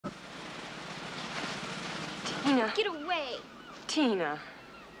Tina. Get away. Tina.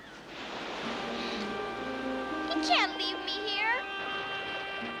 You can't leave me here.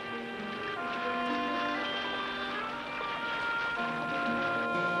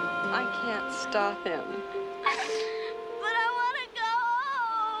 I can't stop him. But I want to go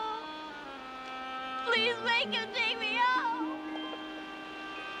home. Please make him take me home.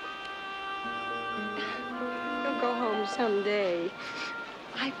 He'll go home someday.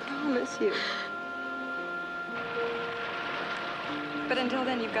 I promise you. But until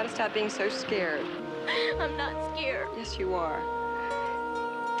then, you've got to stop being so scared. I'm not scared. Yes, you are.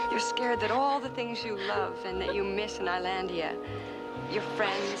 You're scared that all the things you love and that you miss in Ilandia, your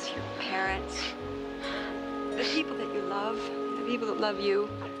friends, your parents, the people that you love, the people that love you,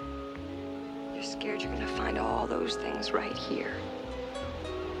 you're scared you're going to find all those things right here.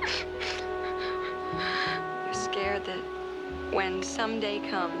 You're scared that when someday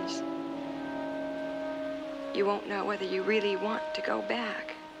comes, you won't know whether you really want to go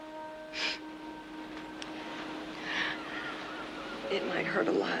back. It might hurt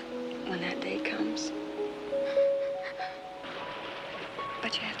a lot when that day comes.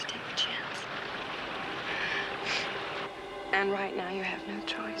 But you have to take the chance. And right now, you have no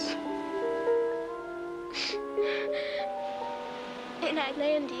choice. In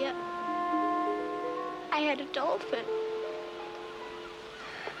Ilandia, I had a dolphin.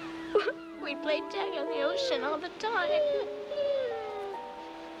 We played tag on the ocean all the time.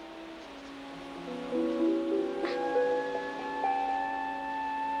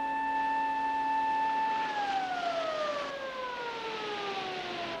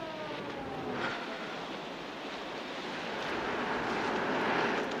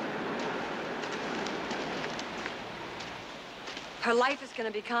 Her life is going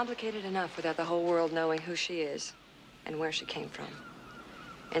to be complicated enough without the whole world knowing who she is and where she came from.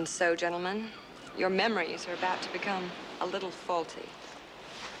 And so, gentlemen, your memories are about to become a little faulty.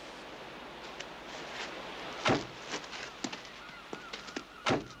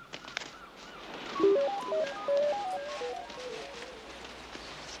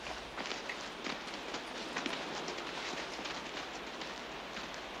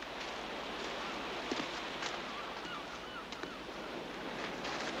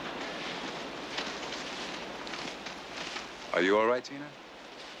 Are you all right, Tina?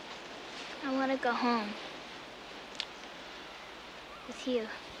 I want to go home. With you.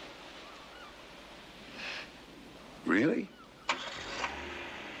 Really?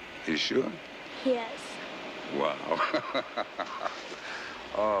 You sure? Yes. Wow.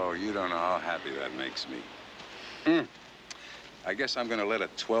 Oh, you don't know how happy that makes me. I guess I'm gonna let a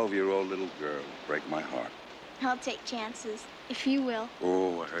 12-year-old little girl break my heart. I'll take chances, if you will.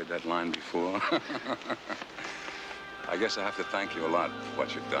 Oh, I heard that line before. I guess I have to thank you a lot for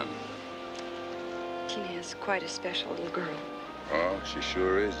what you've done. Tina is quite a special little girl. Oh, she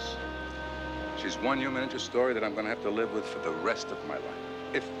sure is. She's one human interest story that I'm gonna have to live with for the rest of my life,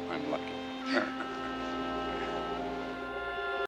 if I'm lucky.